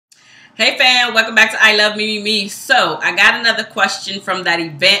Hey fam, welcome back to I Love Me. So I got another question from that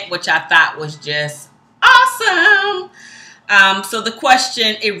event, which I thought was just awesome. So the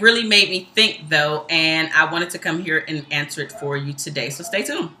question, it really made me think though, and I wanted to come here and answer it for you today. So stay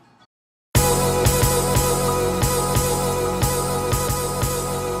tuned.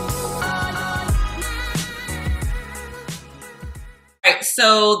 All right,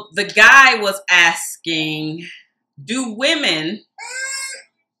 so the guy was asking, do women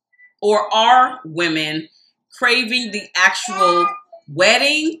or are women craving the actual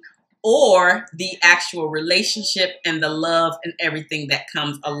wedding or the actual relationship and the love and everything that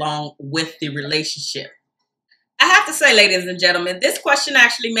comes along with the relationship? I have to say, ladies and gentlemen, this question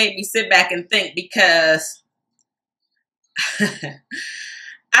actually made me sit back and think, because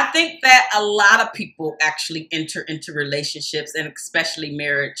I think that a lot of people actually enter into relationships, and especially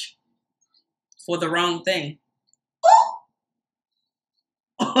marriage, for the wrong thing.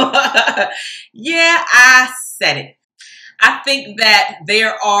 Yeah, I said it. I think that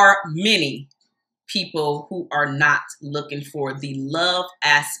there are many people who are not looking for the love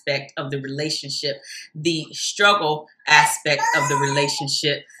aspect of the relationship, the struggle aspect of the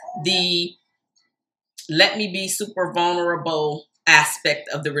relationship, the let me be super vulnerable aspect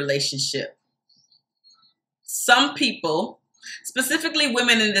of the relationship. Some people, specifically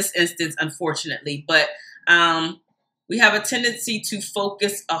women in this instance, unfortunately, but we have a tendency to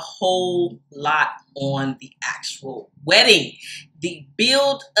focus a whole lot on the actual wedding, the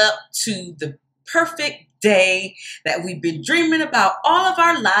build up to the perfect day that we've been dreaming about all of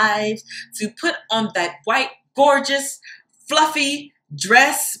our lives, to put on that white, gorgeous, fluffy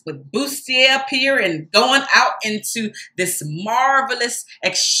dress with bustier up here and going out into this marvelous,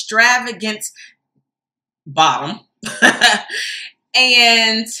 extravagant bottom.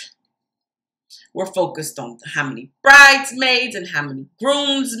 And we're focused on how many bridesmaids and how many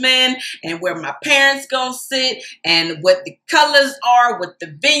groomsmen and where my parents gonna sit and what the colors are, what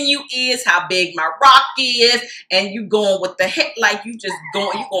the venue is, how big my rock is, and you going with the head like you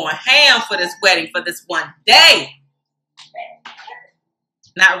going ham for this wedding for this one day.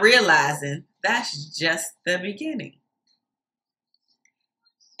 Not realizing that's just the beginning.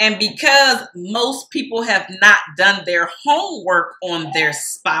 And because most people have not done their homework on their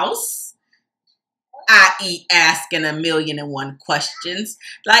spouse, i.e. asking 1,000,001 questions.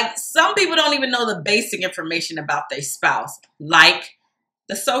 Like, some people don't even know the basic information about their spouse, like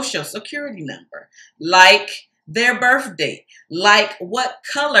the social security number, like their birthday, like what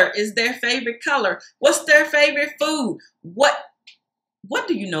color is their favorite color, what's their favorite food, what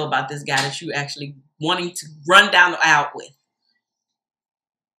do you know about this guy that you actually wanting to run down the aisle with?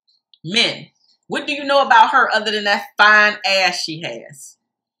 Men, what do you know about her other than that fine ass she has?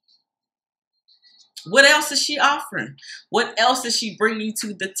 What else is she offering? What else is she bringing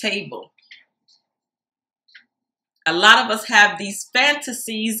to the table? A lot of us have these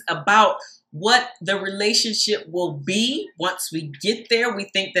fantasies about what the relationship will be once we get there.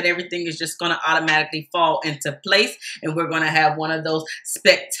 We think that everything is just going to automatically fall into place, and we're going to have one of those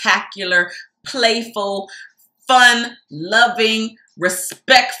spectacular, playful, fun, loving,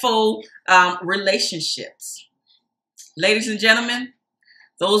 respectful relationships. Ladies and gentlemen,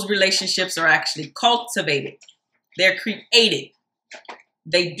 those relationships are actually cultivated. They're created.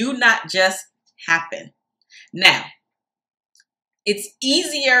 They do not just happen. Now, it's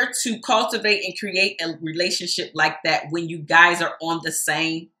easier to cultivate and create a relationship like that when you guys are on the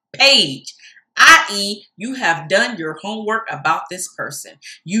same page, i.e., you have done your homework about this person.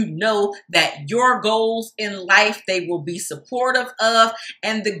 You know that your goals in life, they will be supportive of,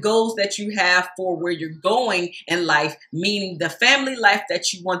 and the goals that you have for where you're going in life, meaning the family life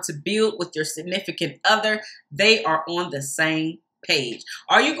that you want to build with your significant other, they are on the same page.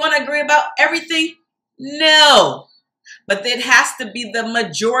 Are you going to agree about everything? No. But it has to be the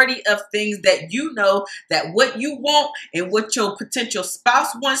majority of things that you know that what you want and what your potential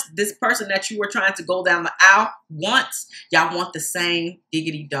spouse wants, this person that you were trying to go down the aisle wants, y'all want the same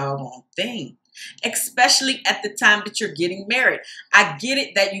diggity doggone thing. Especially at the time that you're getting married. I get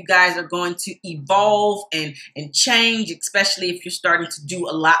it that you guys are going to evolve and change, especially if you're starting to do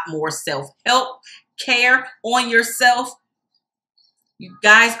a lot more self-help, care on yourself. You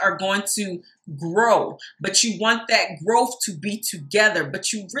guys are going to grow, but you want that growth to be together,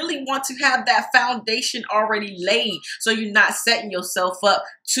 but you really want to have that foundation already laid so you're not setting yourself up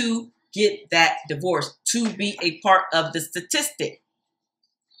to get that divorce, to be a part of the statistic.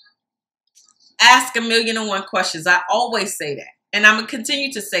 Ask 1,000,001 questions. I always say that, and I'm going to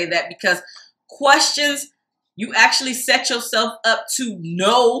continue to say that, because questions, you actually set yourself up to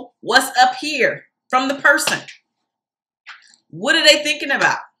know what's up here from the person. What are they thinking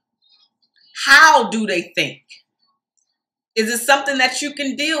about? How do they think? Is it something that you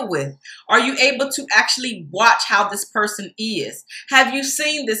can deal with? Are you able to actually watch how this person is? Have you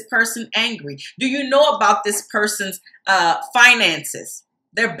seen this person angry? Do you know about this person's finances,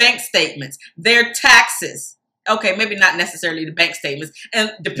 their bank statements, their taxes? Okay, maybe not necessarily the bank statements,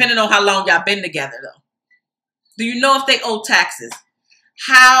 and depending on how long y'all been together though. Do you know if they owe taxes?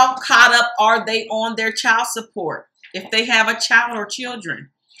 How caught up are they on their child support? If they have a child or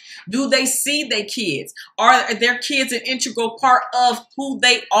children? Do they see their kids? Are their kids an integral part of who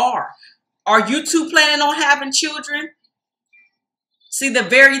they are? Are you two planning on having children? See, the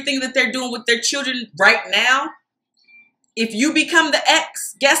very thing that they're doing with their children right now, if you become the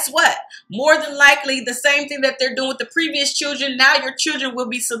ex, guess what? More than likely, the same thing that they're doing with the previous children, now your children will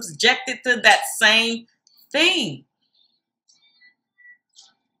be subjected to that same thing.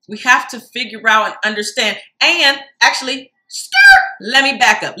 We have to figure out and understand. And actually, let me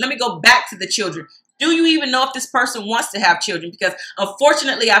back up. Let me go back to the children. Do you even know if this person wants to have children? Because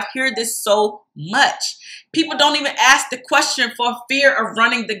unfortunately, I've heard this so much. People don't even ask the question for fear of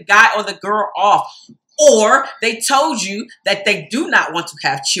running the guy or the girl off. Or they told you that they do not want to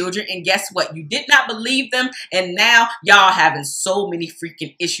have children. And guess what? You did not believe them. And now y'all having so many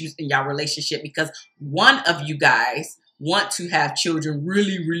freaking issues in y'all relationship because one of you guys want to have children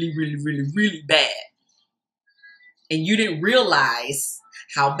really bad. And you didn't realize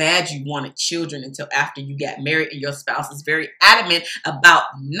how bad you wanted children until after you got married and your spouse is very adamant about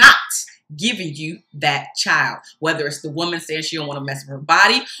not giving you that child. Whether it's the woman saying she don't want to mess with her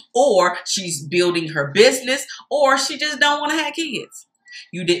body, or she's building her business, or she just don't want to have kids.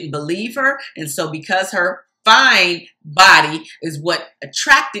 You didn't believe her. And so because her fine body is what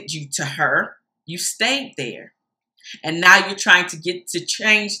attracted you to her, you stayed there. And now you're trying to get to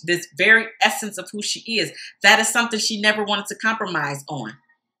change this very essence of who she is. That is something she never wanted to compromise on,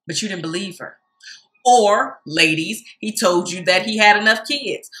 but you didn't believe her. Or, ladies, he told you that he had enough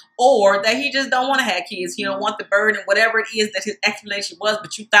kids, or that he just don't want to have kids. He don't want the burden, whatever it is that his explanation was,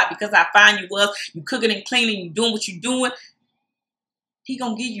 but you thought because how fine you was, you cooking and cleaning, you doing what you doing, he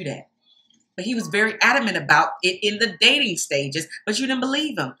gonna give you that. But he was very adamant about it in the dating stages, but you didn't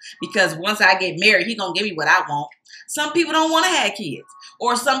believe him because once I get married, he gonna give me what I want. Some people don't want to have kids,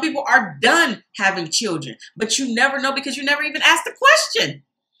 or some people are done having children, but you never know because you never even asked the question.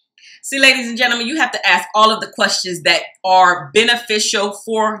 See, ladies and gentlemen, you have to ask all of the questions that are beneficial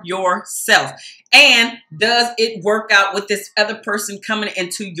for yourself. And does it work out with this other person coming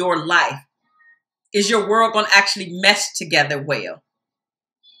into your life? Is your world going to actually mesh together well?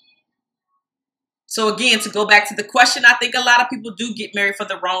 So again, to go back to the question, I think a lot of people do get married for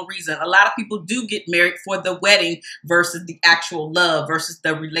the wrong reason. A lot of people do get married for the wedding versus the actual love versus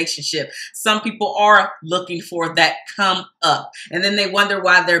the relationship. Some people are looking for that come up. And then they wonder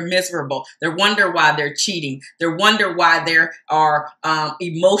why they're miserable. They wonder why they're cheating. They wonder why they are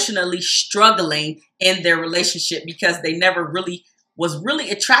emotionally struggling in their relationship because they never was really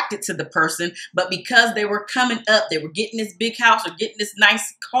attracted to the person. But because they were coming up, they were getting this big house or getting this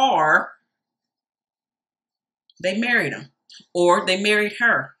nice car, they married him, or they married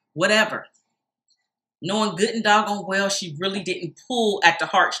her, whatever. Knowing good and doggone well she really didn't pull at the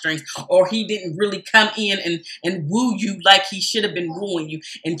heartstrings, or he didn't really come in and woo you like he should have been wooing you,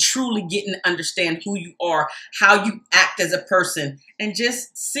 and truly getting to understand who you are, how you act as a person, and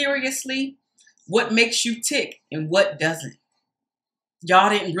just seriously, what makes you tick and what doesn't. Y'all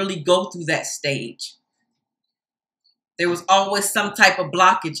didn't really go through that stage. There was always some type of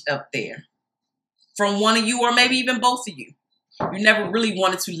blockage up there from one of you or maybe even both of you. You never really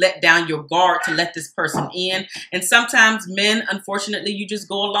wanted to let down your guard to let this person in. And sometimes men, unfortunately, you just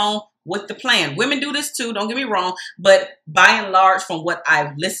go along with the plan. Women do this too, don't get me wrong. But by and large, from what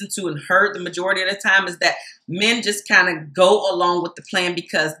I've listened to and heard the majority of the time is that men just kind of go along with the plan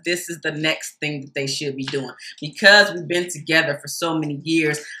because this is the next thing that they should be doing. Because we've been together for so many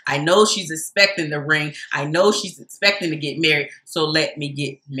years. I know she's expecting the ring. I know she's expecting to get married. So let me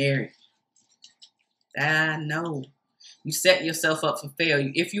get married. I know. You set yourself up for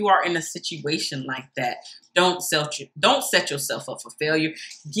failure. If you are in a situation like that, don't set yourself up for failure.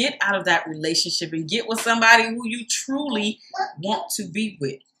 Get out of that relationship and get with somebody who you truly want to be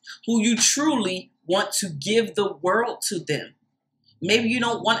with, who you truly want to give the world to them. Maybe you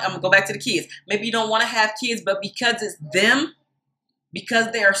don't want, I'm going to go back to the kids. Maybe you don't want to have kids, but because it's them,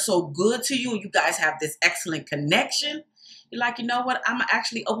 because they are so good to you and you guys have this excellent connection, you're like, you know what? I'm going to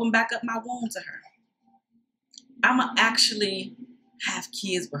actually open back up my womb to her. I'm going to actually have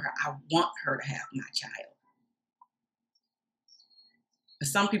kids with her. I want her to have my child. But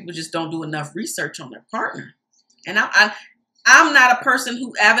some people just don't do enough research on their partner. And I'm not a person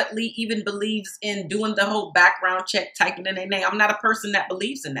who avidly even believes in doing the whole background check, typing in their name. I'm not a person that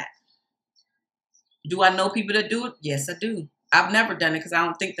believes in that. Do I know people that do it? Yes, I do. I've never done it because I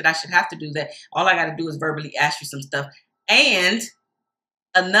don't think that I should have to do that. All I got to do is verbally ask you some stuff. And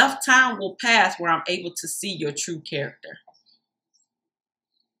enough time will pass where I'm able to see your true character.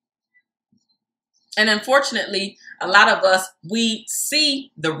 And unfortunately, a lot of us, we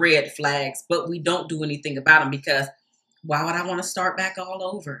see the red flags, but we don't do anything about them because why would I want to start back all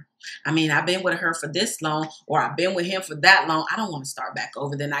over? I mean, I've been with her for this long, or I've been with him for that long. I don't want to start back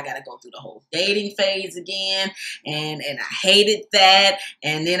over. Then I got to go through the whole dating phase again. And I hated that.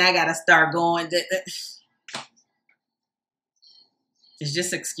 And then I got to start going. It's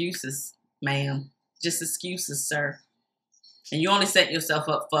just excuses, ma'am. Just excuses, sir. And you only set yourself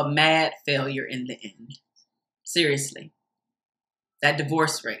up for mad failure in the end. Seriously. That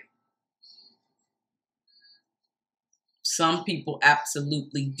divorce rate. Some people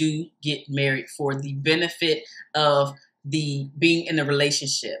absolutely do get married for the benefit of the being in a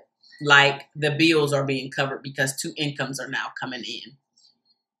relationship. Like the bills are being covered because 2 incomes are now coming in.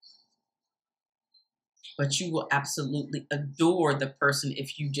 But you will absolutely adore the person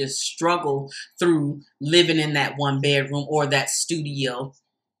if you just struggle through living in that 1 bedroom or that studio,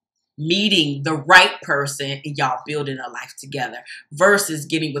 meeting the right person and y'all building a life together versus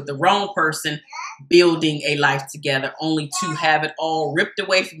getting with the wrong person, building a life together only to have it all ripped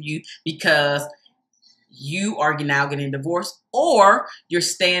away from you because you are now getting divorced or you're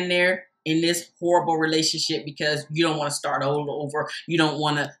staying there in this horrible relationship because you don't want to start all over. You don't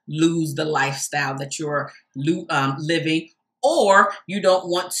want to lose the lifestyle that you're living, or you don't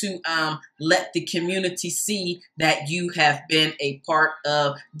want to let the community see that you have been a part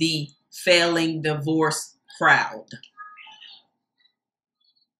of the failing divorce crowd.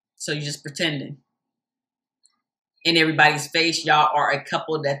 So you're just pretending. In everybody's face, y'all are a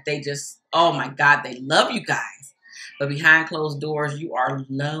couple that they just, oh my God, they love you guys. But behind closed doors, you are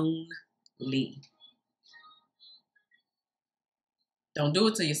lonely. Don't do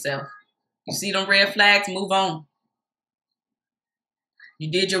it to yourself. You see them red flags, move on. You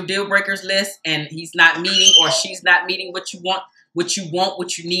did your deal breakers list and he's not meeting or she's not meeting what you want, what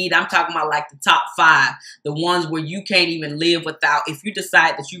you need. I'm talking about like the top 5, the ones where you can't even live without. If you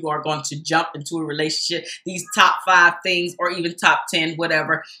decide that you are going to jump into a relationship, these top 5 things or even top 10,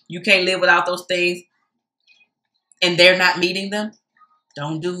 whatever, you can't live without those things and they're not meeting them,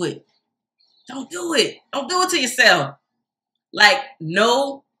 don't do it. Don't do it. Don't do it to yourself. Like,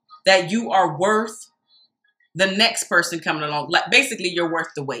 know that you are worth the next person coming along. Like, basically, you're worth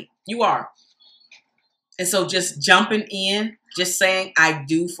the wait. You are. And so just jumping in, just saying I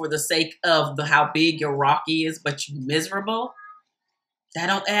do for the sake of how big your rock is, but you miserable, that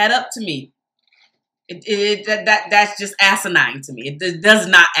don't add up to me. That's just asinine to me. It does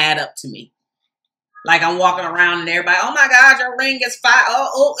not add up to me. Like I'm walking around and everybody, oh my God, your ring is fire.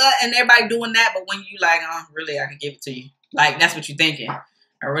 And everybody doing that. But when you like, oh, really, I can give it to you. Like, that's what you're thinking.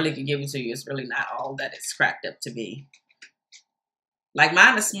 I really can give it to you. It's really not all that it's cracked up to be. Like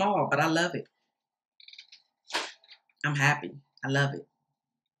mine is small, but I love it. I'm happy. I love it.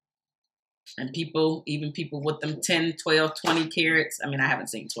 And people, even people with them 10, 12, 20 carats. I mean, I haven't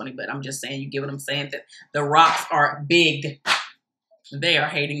seen 20, but I'm just saying, you get what I'm saying? That the rocks are big. They are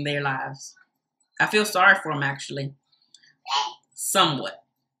hating their lives. I feel sorry for them, actually. Somewhat.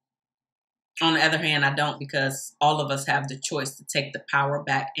 On the other hand, I don't, because all of us have the choice to take the power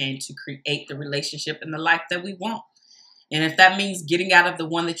back and to create the relationship and the life that we want. And if that means getting out of the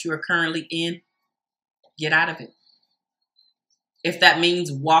one that you are currently in, get out of it. If that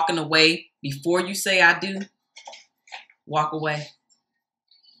means walking away before you say I do, walk away.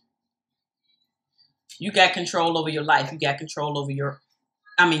 You got control over your life. You got control over your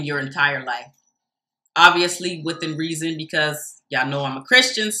entire life. Obviously within reason, because y'all know I'm a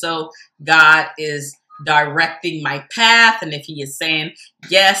Christian, so God is directing my path. And if he is saying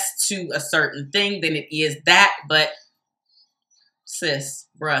yes to a certain thing, then it is that. But sis,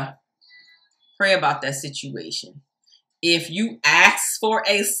 bruh, pray about that situation. If you ask for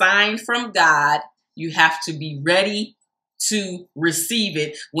a sign from God, you have to be ready to receive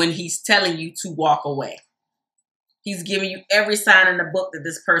it when he's telling you to walk away. He's giving you every sign in the book that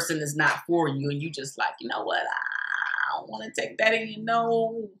this person is not for you. And you just like, you know what? I don't want to take that in.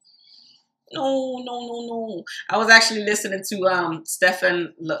 No. I was actually listening to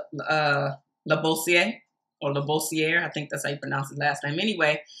Stephen Labossiere, or Labossiere. I think that's how you pronounce his last name.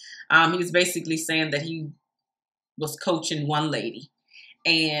 Anyway, he was basically saying that he was coaching one lady.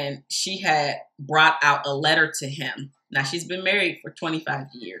 And she had brought out a letter to him. Now, she's been married for 25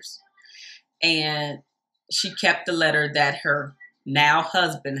 years. And she kept the letter that her now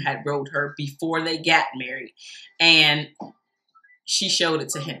husband had wrote her before they got married, and she showed it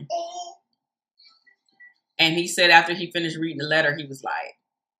to him. And he said after he finished reading the letter, he was like,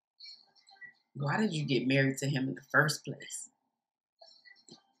 why did you get married to him in the first place?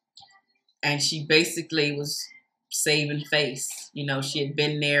 And she basically was saving face. You know, she had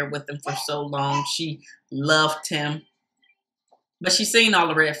been there with him for so long. She loved him. But she seen all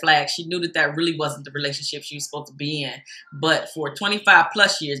the red flags. She knew that that really wasn't the relationship she was supposed to be in. But for 25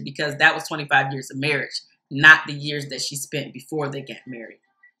 plus years, because that was 25 years of marriage, not the years that she spent before they got married.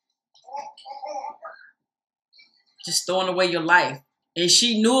 Just throwing away your life. And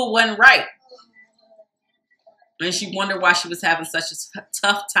she knew it wasn't right. And she wondered why she was having such a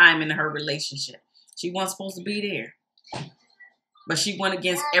tough time in her relationship. She wasn't supposed to be there. But she went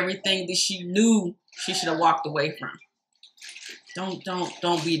against everything that she knew she should have walked away from. Don't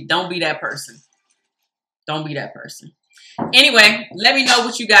be that person. Don't be that person. Anyway, let me know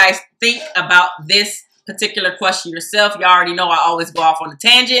what you guys think about this particular question yourself. You already know I always go off on a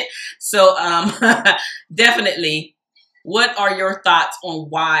tangent. So definitely, what are your thoughts on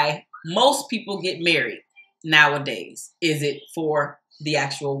why most people get married nowadays? Is it for the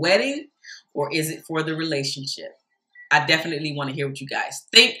actual wedding or is it for the relationship? I definitely want to hear what you guys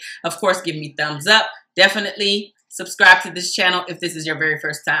think. Of course, give me thumbs up. Definitely subscribe to this channel if this is your very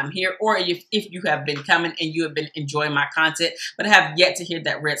first time here, or if you have been coming and you have been enjoying my content but have yet to hit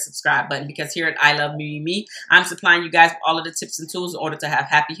that red subscribe button, because here at I Love Me, I'm supplying you guys with all of the tips and tools in order to have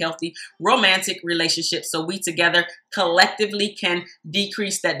happy, healthy, romantic relationships so we together collectively can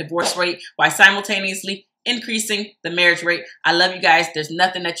decrease that divorce rate while simultaneously increasing the marriage rate. I love you guys. There's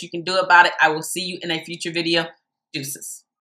nothing that you can do about it. I will see you in a future video. Deuces.